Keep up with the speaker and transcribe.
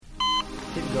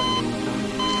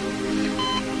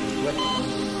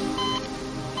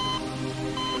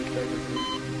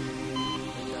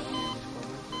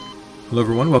Hello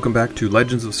everyone, welcome back to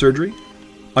Legends of Surgery.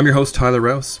 I'm your host Tyler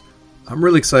Rouse. I'm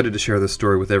really excited to share this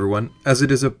story with everyone, as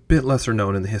it is a bit lesser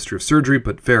known in the history of surgery,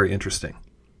 but very interesting.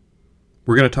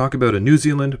 We're going to talk about a New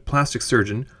Zealand plastic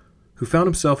surgeon who found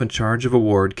himself in charge of a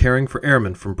ward caring for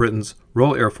airmen from Britain's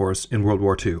Royal Air Force in World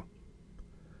War II.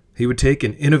 He would take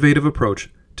an innovative approach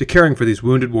to caring for these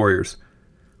wounded warriors,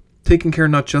 taking care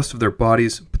not just of their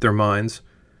bodies, but their minds,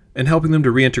 and helping them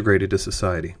to reintegrate into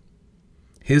society.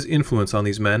 His influence on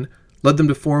these men led them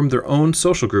to form their own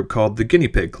social group called the Guinea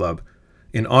Pig Club,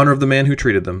 in honor of the man who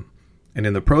treated them, and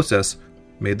in the process,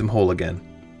 made them whole again.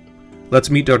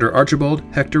 Let's meet Dr. Archibald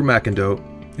Hector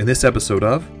McIndoe in this episode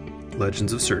of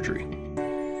Legends of Surgery.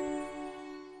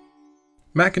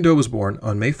 McIndoe was born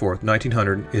on May 4th,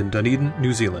 1900 in Dunedin,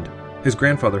 New Zealand. His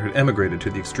grandfather had emigrated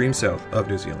to the extreme south of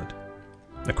New Zealand.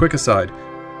 A quick aside,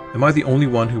 am I the only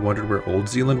one who wondered where Old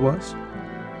Zealand was?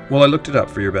 Well, I looked it up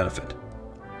for your benefit.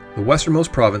 The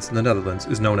westernmost province in the Netherlands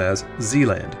is known as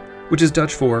Zeeland, which is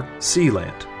Dutch for sea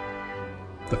land.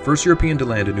 The first European to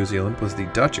land in New Zealand was the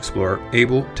Dutch explorer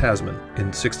Abel Tasman in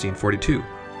 1642.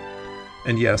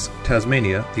 And yes,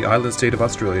 Tasmania, the island state of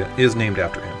Australia, is named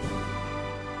after him.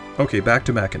 Okay, back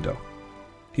to McIndoe.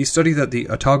 He studied at the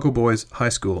Otago Boys High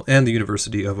School and the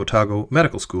University of Otago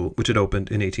Medical School, which had opened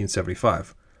in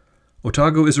 1875.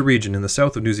 Otago is a region in the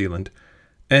south of New Zealand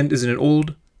and is an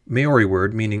old Maori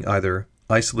word meaning either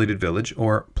isolated village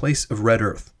or place of red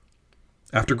earth.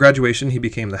 After graduation, he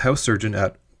became the house surgeon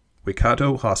at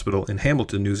Waikato Hospital in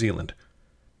Hamilton, New Zealand.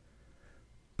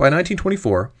 By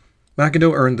 1924,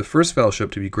 McIndoe earned the first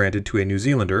fellowship to be granted to a New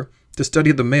Zealander to study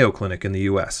at the Mayo Clinic in the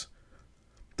U.S.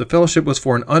 The fellowship was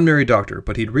for an unmarried doctor,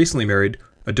 but he'd recently married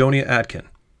Adonia Atkin,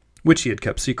 which he had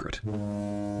kept secret.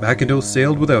 McIndoe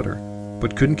sailed without her,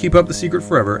 but couldn't keep up the secret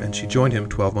forever, and she joined him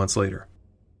 12 months later.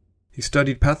 He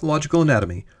studied pathological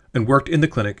anatomy and worked in the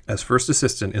clinic as first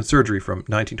assistant in surgery from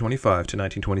 1925 to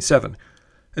 1927,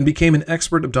 and became an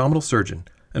expert abdominal surgeon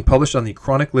and published on the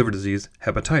chronic liver disease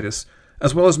hepatitis,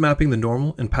 as well as mapping the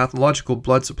normal and pathological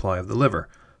blood supply of the liver,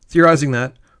 theorizing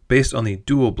that, based on the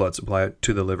dual blood supply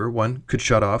to the liver, one could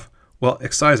shut off while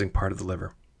excising part of the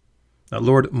liver. Now,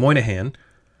 Lord Moynihan,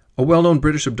 a well-known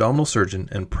British abdominal surgeon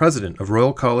and president of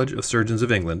Royal College of Surgeons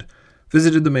of England,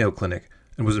 visited the Mayo Clinic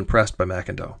and was impressed by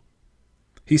McIndoe.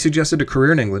 He suggested a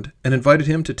career in England and invited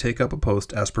him to take up a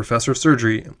post as professor of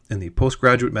surgery in the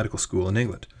postgraduate medical school in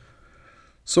England.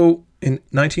 So, in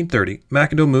 1930,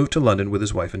 McIndoe moved to London with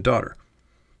his wife and daughter.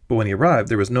 But when he arrived,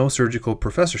 there was no surgical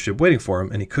professorship waiting for him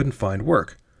and he couldn't find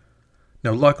work.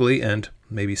 Now, luckily, and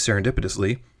maybe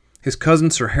serendipitously, his cousin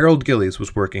Sir Harold Gillies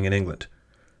was working in England.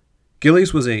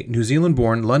 Gillies was a New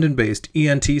Zealand-born, London-based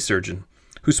ENT surgeon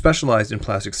who specialized in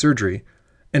plastic surgery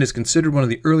and is considered one of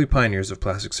the early pioneers of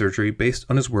plastic surgery based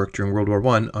on his work during World War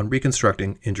I on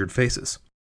reconstructing injured faces.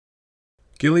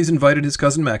 Gillies invited his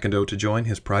cousin McIndoe to join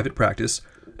his private practice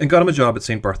and got him a job at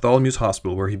St. Bartholomew's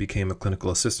Hospital, where he became a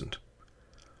clinical assistant.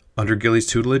 Under Gillies'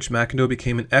 tutelage, McIndoe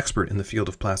became an expert in the field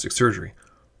of plastic surgery,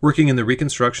 working in the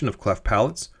reconstruction of cleft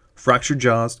palates, fractured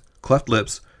jaws, cleft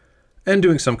lips, and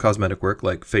doing some cosmetic work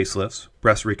like facelifts,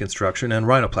 breast reconstruction, and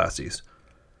rhinoplasties.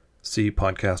 See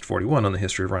podcast 41 on the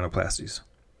history of rhinoplasties.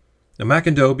 Now,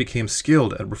 McIndoe became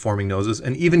skilled at reforming noses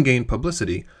and even gained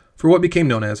publicity for what became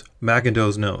known as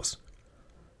McIndoe's nose.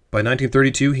 By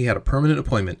 1932, he had a permanent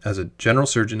appointment as a general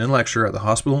surgeon and lecturer at the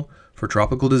Hospital for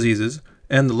Tropical Diseases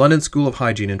and the London School of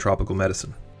Hygiene and Tropical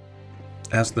Medicine.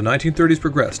 As the 1930s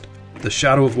progressed, the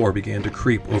shadow of war began to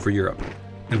creep over Europe,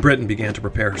 and Britain began to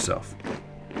prepare herself.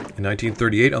 In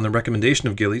 1938, on the recommendation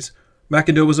of Gillies,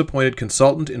 McIndoe was appointed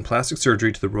consultant in plastic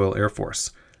surgery to the Royal Air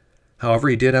Force. However,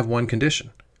 he did have one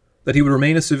condition: that he would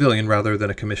remain a civilian rather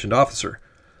than a commissioned officer,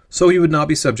 so he would not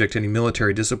be subject to any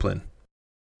military discipline.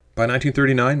 By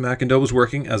 1939, McIndoe was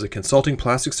working as a consulting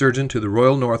plastic surgeon to the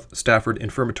Royal North Stafford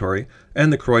Infirmary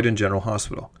and the Croydon General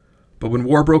Hospital. But when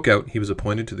war broke out, he was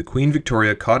appointed to the Queen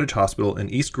Victoria Cottage Hospital in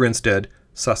East Grinstead,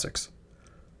 Sussex.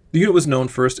 The unit was known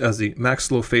first as the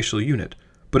Maxillofacial Unit,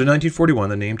 but in 1941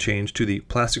 the name changed to the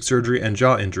Plastic Surgery and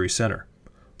Jaw Injury Center.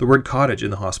 The word cottage in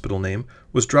the hospital name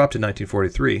was dropped in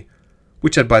 1943,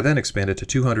 which had by then expanded to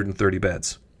 230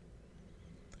 beds.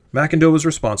 McIndoe was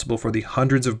responsible for the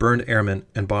hundreds of burned airmen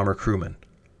and bomber crewmen.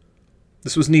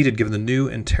 This was needed given the new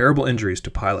and terrible injuries to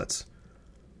pilots.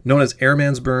 Known as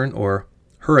airman's burn or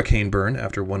hurricane burn,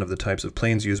 after one of the types of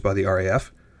planes used by the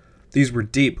RAF, these were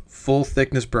deep,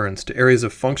 full-thickness burns to areas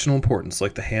of functional importance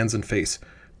like the hands and face,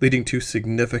 leading to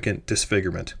significant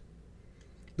disfigurement.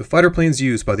 The fighter planes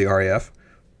used by the RAF,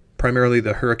 primarily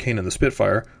the Hurricane and the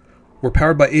Spitfire, were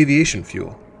powered by aviation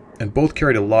fuel, and both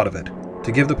carried a lot of it,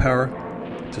 to give the power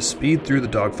to speed through the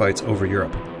dogfights over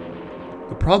Europe.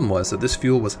 The problem was that this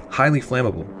fuel was highly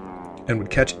flammable and would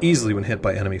catch easily when hit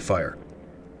by enemy fire.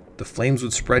 The flames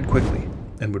would spread quickly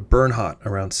and would burn hot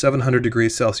around 700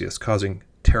 degrees Celsius, causing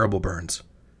terrible burns.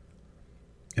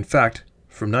 In fact,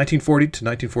 from 1940 to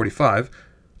 1945,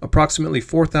 approximately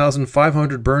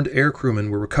 4,500 burned air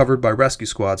crewmen were recovered by rescue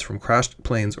squads from crashed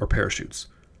planes or parachutes.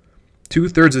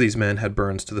 2/3 of these men had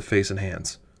burns to the face and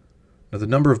hands. Now, the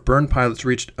number of burned pilots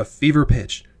reached a fever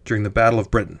pitch during the Battle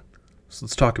of Britain, so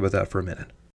let's talk about that for a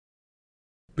minute.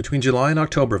 Between July and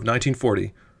October of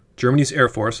 1940, Germany's Air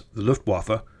Force, the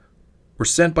Luftwaffe, were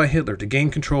sent by Hitler to gain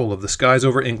control of the skies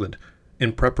over England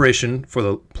in preparation for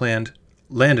the planned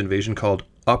land invasion called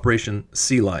Operation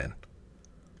Sea Lion.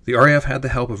 The RAF had the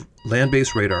help of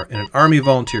land-based radar and an army of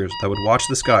volunteers that would watch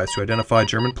the skies to identify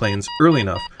German planes early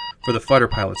enough for the fighter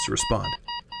pilots to respond.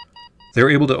 They were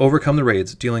able to overcome the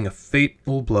raids, dealing a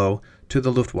fatal blow to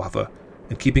the Luftwaffe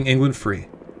and keeping England free,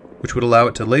 which would allow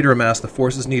it to later amass the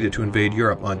forces needed to invade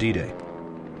Europe on D-Day.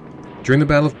 During the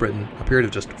Battle of Britain, a period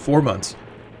of just 4 months,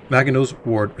 Macindow's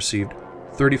ward received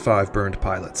 35 burned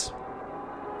pilots.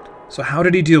 So how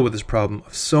did he deal with this problem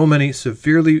of so many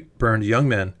severely burned young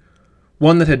men,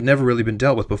 one that had never really been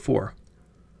dealt with before?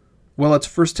 Well, let's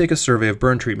first take a survey of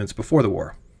burn treatments before the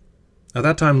war. At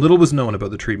that time, little was known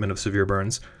about the treatment of severe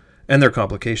burns and their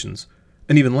complications,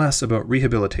 and even less about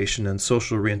rehabilitation and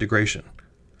social reintegration.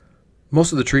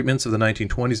 Most of the treatments of the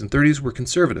 1920s and 30s were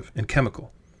conservative and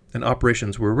chemical, and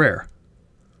operations were rare.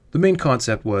 The main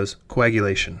concept was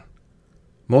coagulation.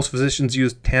 Most physicians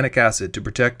used tannic acid to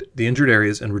protect the injured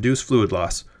areas and reduce fluid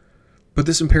loss, but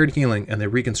this impaired healing and the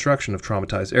reconstruction of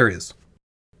traumatized areas.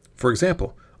 For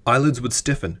example, eyelids would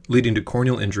stiffen, leading to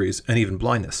corneal injuries and even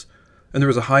blindness, and there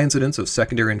was a high incidence of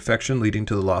secondary infection leading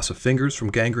to the loss of fingers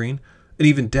from gangrene and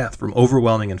even death from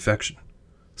overwhelming infection.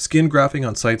 Skin grafting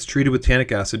on sites treated with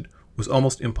tannic acid was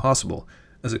almost impossible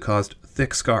as it caused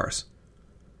thick scars.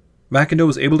 Macindow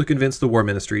was able to convince the War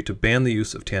Ministry to ban the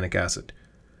use of tannic acid.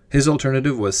 His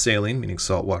alternative was saline, meaning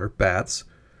salt water, baths,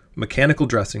 mechanical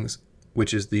dressings,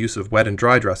 which is the use of wet and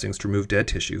dry dressings to remove dead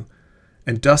tissue,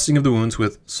 and dusting of the wounds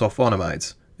with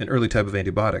sulfonamides, an early type of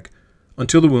antibiotic,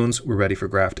 until the wounds were ready for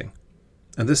grafting.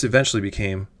 And this eventually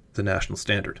became the national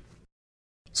standard.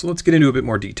 So let's get into a bit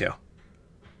more detail.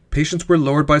 Patients were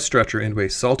lowered by stretcher into a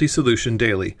salty solution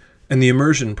daily, and the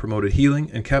immersion promoted healing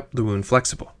and kept the wound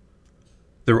flexible.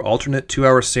 There were alternate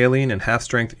 2-hour saline and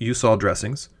half-strength Usol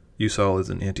dressings, Usol is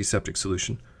an antiseptic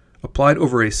solution, applied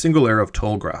over a single layer of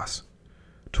toll grass.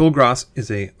 Toll grass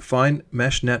is a fine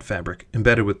mesh net fabric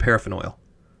embedded with paraffin oil.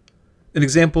 An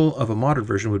example of a modern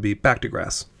version would be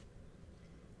Bactigras.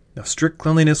 Now, strict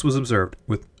cleanliness was observed,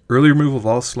 with early removal of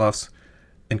all sloughs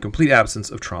and complete absence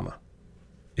of trauma.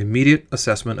 Immediate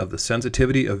assessment of the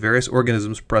sensitivity of various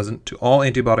organisms present to all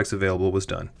antibiotics available was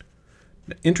done.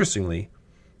 Now, interestingly,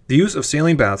 the use of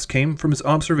saline baths came from his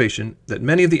observation that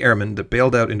many of the airmen that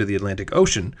bailed out into the Atlantic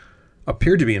Ocean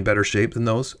appeared to be in better shape than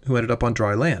those who ended up on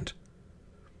dry land.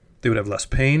 They would have less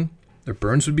pain, their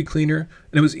burns would be cleaner,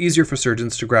 and it was easier for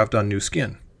surgeons to graft on new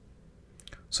skin.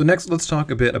 So next, let's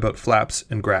talk a bit about flaps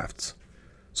and grafts.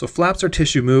 So flaps are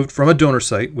tissue moved from a donor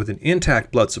site with an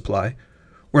intact blood supply,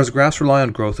 whereas grafts rely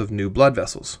on growth of new blood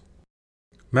vessels.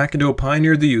 Macindow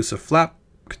pioneered the use of flap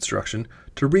construction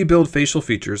to rebuild facial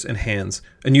features and hands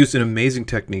and used an amazing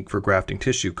technique for grafting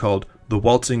tissue called the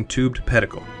waltzing tubed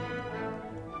pedicle.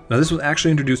 Now, this was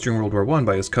actually introduced during World War I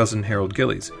by his cousin Harold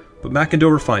Gillies, but Macindow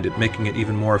refined it, making it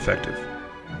even more effective.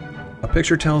 A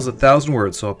picture tells 1,000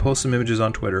 words, so I'll post some images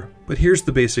on Twitter, but here's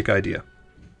the basic idea.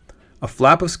 A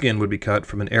flap of skin would be cut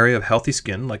from an area of healthy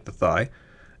skin, like the thigh,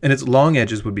 and its long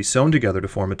edges would be sewn together to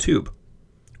form a tube.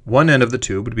 One end of the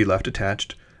tube would be left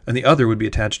attached, and the other would be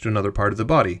attached to another part of the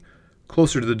body,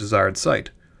 closer to the desired site.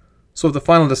 So if the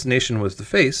final destination was the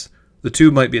face, the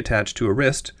tube might be attached to a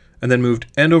wrist, and then moved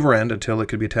end over end until it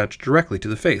could be attached directly to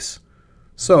the face.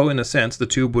 So, in a sense, the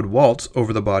tube would waltz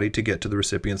over the body to get to the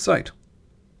recipient's site.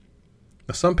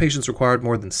 Now, some patients required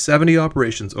more than 70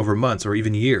 operations over months or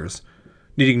even years,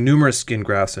 needing numerous skin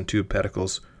grafts and tube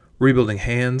pedicles, rebuilding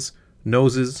hands,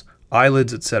 noses,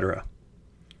 eyelids, etc.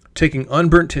 Taking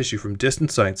unburnt tissue from distant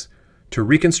sites to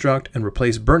reconstruct and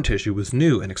replace burnt tissue was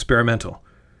new and experimental,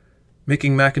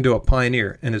 making Macindow a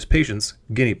pioneer and his patients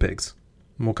guinea pigs.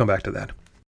 And we'll come back to that.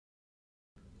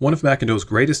 One of Macindow's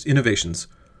greatest innovations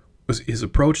was his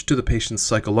approach to the patient's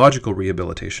psychological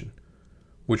rehabilitation,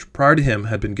 which prior to him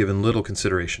had been given little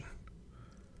consideration.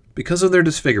 Because of their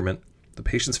disfigurement, the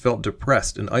patients felt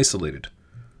depressed and isolated.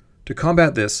 To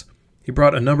combat this, he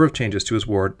brought a number of changes to his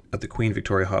ward at the Queen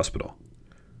Victoria Hospital.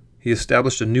 He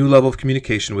established a new level of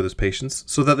communication with his patients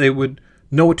so that they would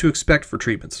know what to expect for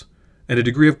treatments, and a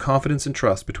degree of confidence and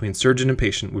trust between surgeon and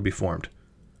patient would be formed.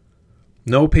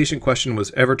 No patient question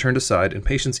was ever turned aside, and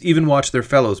patients even watched their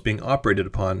fellows being operated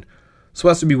upon so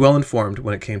as to be well informed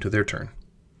when it came to their turn.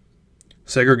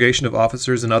 Segregation of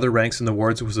officers and other ranks in the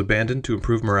wards was abandoned to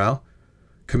improve morale.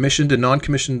 Commissioned and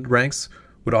non-commissioned ranks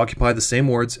would occupy the same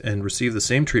wards and receive the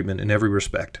same treatment in every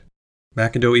respect.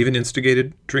 McIndoe even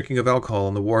instigated drinking of alcohol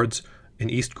in the wards in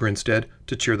East Grinstead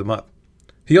to cheer them up.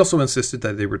 He also insisted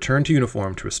that they return to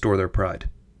uniform to restore their pride.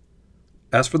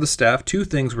 As for the staff, two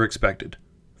things were expected.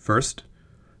 First,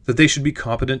 that they should be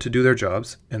competent to do their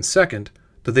jobs, and second,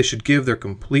 that they should give their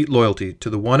complete loyalty to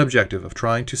the one objective of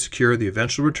trying to secure the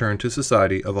eventual return to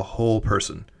society of a whole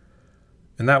person.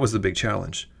 And that was the big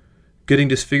challenge, getting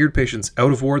disfigured patients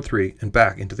out of Ward 3 and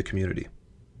back into the community.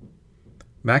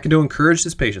 McIndoe encouraged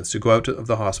his patients to go out of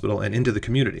the hospital and into the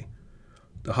community.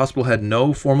 The hospital had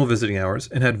no formal visiting hours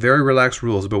and had very relaxed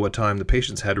rules about what time the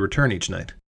patients had to return each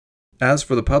night. As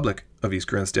for the public of East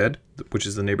Grinstead, which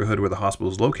is the neighborhood where the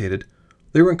hospital is located,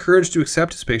 they were encouraged to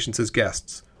accept his patients as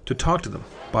guests, to talk to them,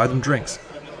 buy them drinks,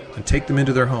 and take them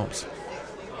into their homes.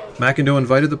 McIndoe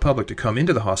invited the public to come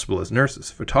into the hospital as nurses,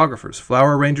 photographers,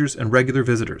 flower arrangers, and regular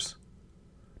visitors.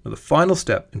 Now, the final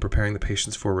step in preparing the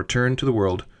patients for a return to the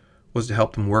world was to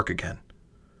help them work again.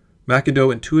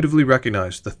 McIndoe intuitively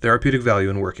recognized the therapeutic value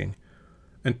in working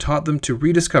and taught them to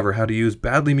rediscover how to use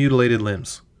badly mutilated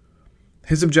limbs.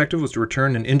 His objective was to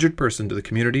return an injured person to the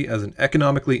community as an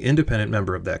economically independent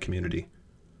member of that community.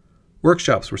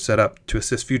 Workshops were set up to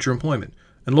assist future employment,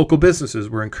 and local businesses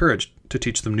were encouraged to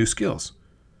teach them new skills.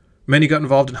 Many got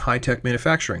involved in high-tech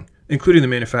manufacturing, including the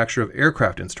manufacture of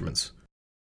aircraft instruments.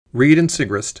 Reed and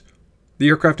Sigrist, the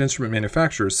aircraft instrument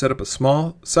manufacturers, set up a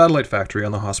small satellite factory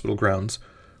on the hospital grounds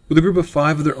with a group of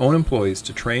 5 of their own employees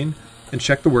to train and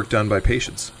check the work done by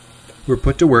patients, who were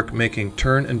put to work making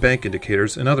turn and bank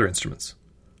indicators and other instruments.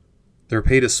 They were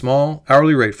paid a small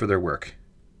hourly rate for their work.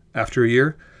 After a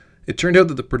year, it turned out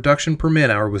that the production per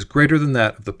man-hour was greater than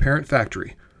that of the parent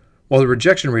factory, while the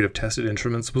rejection rate of tested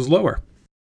instruments was lower.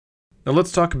 Now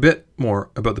let's talk a bit more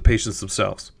about the patients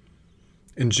themselves.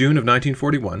 In June of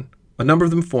 1941, a number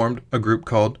of them formed a group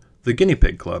called the Guinea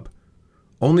Pig Club.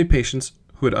 Only patients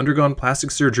who had undergone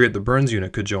plastic surgery at the burns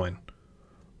unit could join.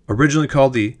 Originally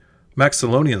called the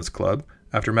Maxillonians Club,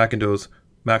 after McIndoe's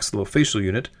maxillofacial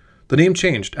unit, the name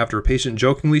changed after a patient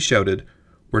jokingly shouted,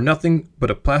 "We're nothing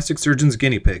but a plastic surgeon's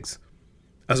guinea pigs,"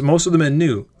 as most of the men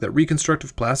knew that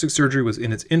reconstructive plastic surgery was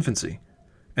in its infancy,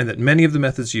 and that many of the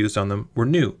methods used on them were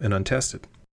new and untested.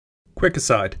 Quick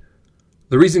aside,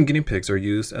 the reason guinea pigs are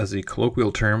used as the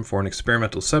colloquial term for an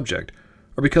experimental subject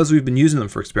are because we've been using them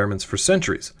for experiments for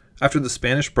centuries after the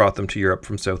Spanish brought them to Europe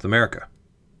from South America.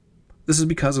 This is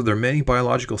because of their many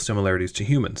biological similarities to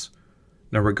humans.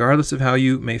 Now, regardless of how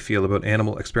you may feel about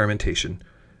animal experimentation,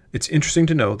 it's interesting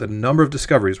to know that a number of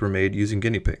discoveries were made using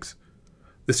guinea pigs.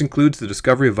 This includes the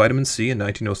discovery of vitamin C in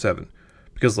 1907,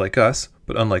 because like us,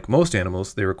 but unlike most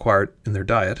animals they required in their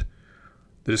diet,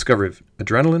 the discovery of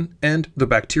adrenaline, and the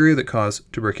bacteria that cause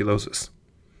tuberculosis.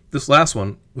 This last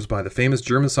one was by the famous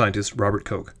German scientist Robert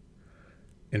Koch.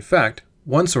 In fact,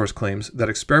 one source claims that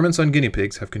experiments on guinea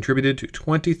pigs have contributed to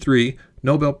 23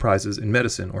 Nobel Prizes in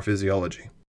medicine or physiology.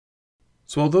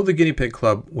 So although the Guinea Pig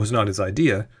Club was not his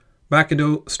idea,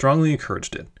 McIndoe strongly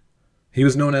encouraged it. He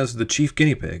was known as the Chief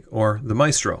Guinea Pig, or the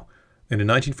Maestro, and in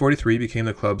 1943 became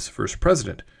the club's first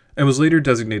president, and was later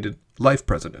designated Life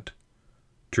President.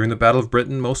 During the Battle of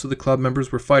Britain, most of the club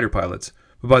members were fighter pilots,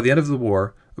 but by the end of the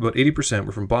war, about 80%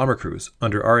 were from bomber crews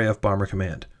under RAF Bomber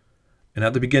Command. And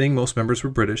at the beginning, most members were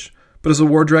British, but as the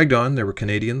war dragged on, there were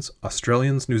Canadians,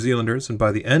 Australians, New Zealanders, and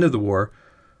by the end of the war,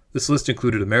 this list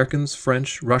included Americans,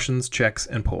 French, Russians, Czechs,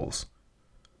 and Poles.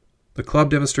 The club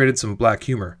demonstrated some black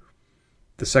humor.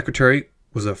 The secretary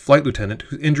was a flight lieutenant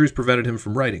whose injuries prevented him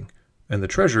from writing, and the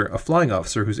treasurer a flying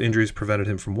officer whose injuries prevented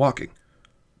him from walking.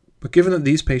 But given that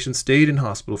these patients stayed in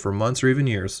hospital for months or even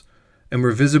years, and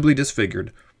were visibly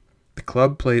disfigured, the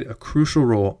club played a crucial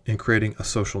role in creating a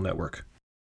social network.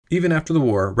 Even after the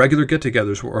war, regular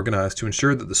get-togethers were organized to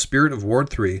ensure that the spirit of Ward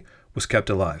 3 was kept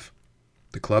alive.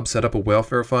 The club set up a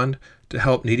welfare fund to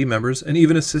help needy members and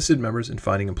even assisted members in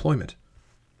finding employment.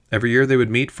 Every year they would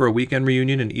meet for a weekend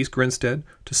reunion in East Grinstead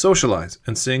to socialize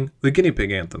and sing the Guinea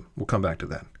Pig Anthem. We'll come back to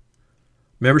that.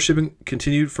 Membership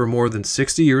continued for more than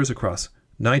 60 years across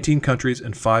 19 countries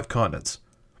and 5 continents.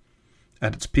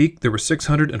 At its peak, there were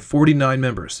 649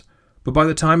 members, but by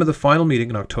the time of the final meeting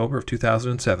in October of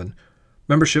 2007,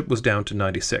 membership was down to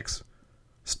 96.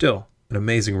 Still, an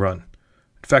amazing run.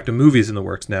 In fact, a movie is in the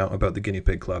works now about the Guinea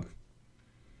Pig Club.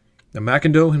 Now,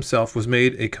 McIndoe himself was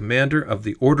made a commander of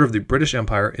the Order of the British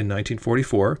Empire in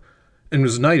 1944, and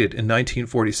was knighted in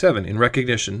 1947 in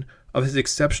recognition of his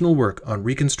exceptional work on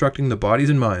reconstructing the bodies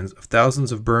and minds of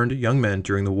thousands of burned young men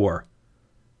during the war.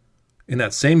 In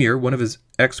that same year, one of his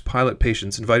ex-pilot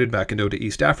patients invited Makindo to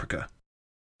East Africa.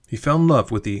 He fell in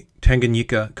love with the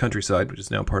Tanganyika countryside, which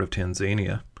is now part of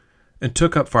Tanzania, and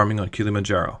took up farming on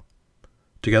Kilimanjaro.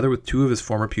 Together with two of his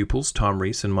former pupils, Tom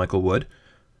Rees and Michael Wood,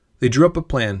 they drew up a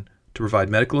plan to provide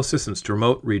medical assistance to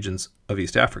remote regions of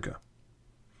East Africa.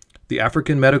 The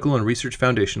African Medical and Research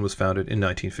Foundation was founded in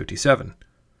 1957.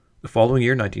 The following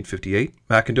year, 1958,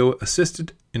 Makindo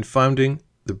assisted in founding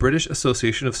the British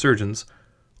Association of Surgeons,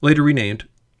 later renamed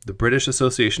the British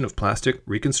Association of Plastic,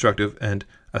 Reconstructive, and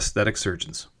Aesthetic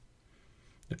Surgeons.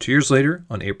 2 years later,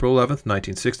 on April 11,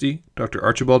 1960, Dr.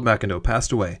 Archibald Makindo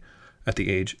passed away at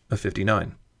the age of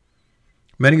 59.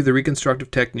 Many of the reconstructive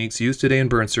techniques used today in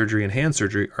burn surgery and hand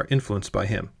surgery are influenced by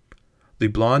him. The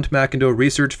Blond Makindo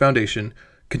Research Foundation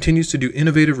continues to do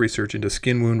innovative research into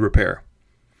skin wound repair.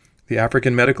 The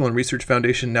African Medical and Research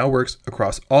Foundation now works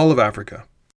across all of Africa.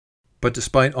 But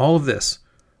despite all of this,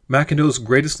 Makindo's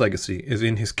greatest legacy is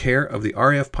in his care of the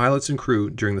RAF pilots and crew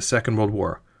during the Second World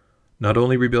War, not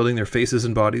only rebuilding their faces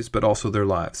and bodies, but also their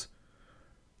lives.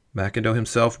 Makindo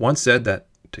himself once said that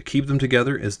to keep them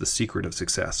together is the secret of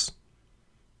success.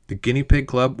 The Guinea Pig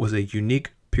Club was a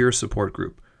unique peer support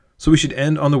group, so we should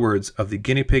end on the words of the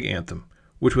Guinea Pig Anthem,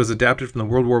 which was adapted from the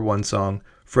World War I song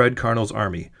Fred Carnell's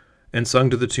Army, and sung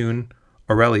to the tune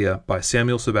Aurelia by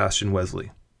Samuel Sebastian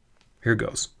Wesley. Here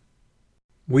goes.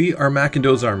 We are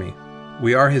Makindo's army.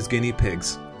 We are his guinea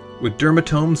pigs, with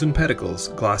dermatomes and pedicles,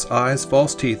 glass eyes,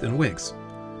 false teeth, and wigs.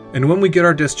 And when we get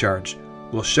our discharge,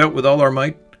 we'll shout with all our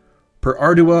might, Per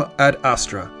ardua ad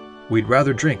astra, we'd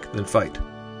rather drink than fight.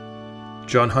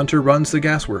 John Hunter runs the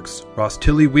gasworks, Ross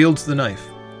Tilley wields the knife,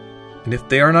 and if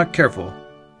they are not careful,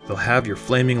 they'll have your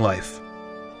flaming life.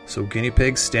 So guinea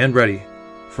pigs, stand ready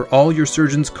for all your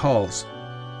surgeons' calls,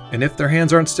 and if their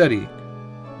hands aren't steady,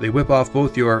 they whip off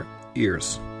both your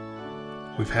ears.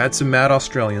 We've had some mad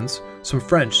Australians, some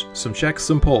French, some Czechs,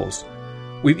 some Poles.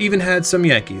 We've even had some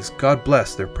Yankees, God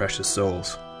bless their precious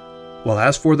souls. While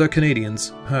as for the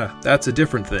Canadians, that's a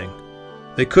different thing.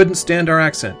 They couldn't stand our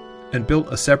accent and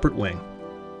built a separate wing.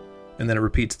 And then it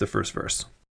repeats the first verse.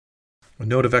 A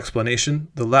note of explanation,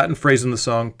 the Latin phrase in the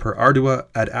song Per ardua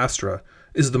ad astra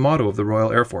is the motto of the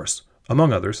Royal Air Force,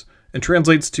 among others, and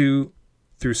translates to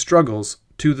through struggles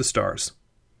to the stars.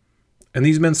 And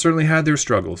these men certainly had their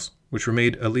struggles, which were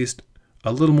made at least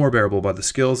a little more bearable by the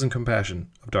skills and compassion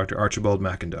of Dr. Archibald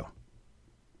Makindo.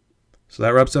 So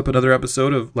that wraps up another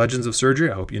episode of Legends of Surgery.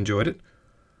 I hope you enjoyed it.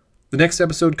 The next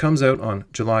episode comes out on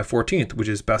July 14th, which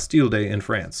is Bastille Day in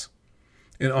France.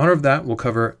 In honor of that, we'll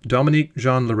cover Dominique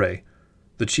Jean Leray,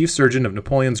 the chief surgeon of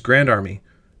Napoleon's Grand Army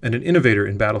and an innovator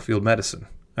in battlefield medicine.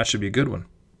 That should be a good one.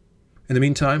 In the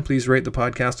meantime, please rate the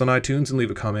podcast on iTunes and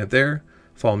leave a comment there.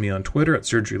 Follow me on Twitter at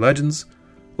Surgery Legends.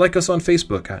 Like us on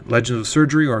Facebook at Legends of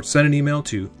Surgery or send an email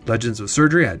to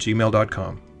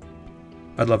legendsofsurgery@gmail.com.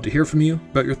 I'd love to hear from you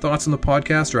about your thoughts on the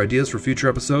podcast or ideas for future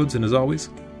episodes, and as always,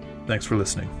 thanks for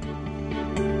listening.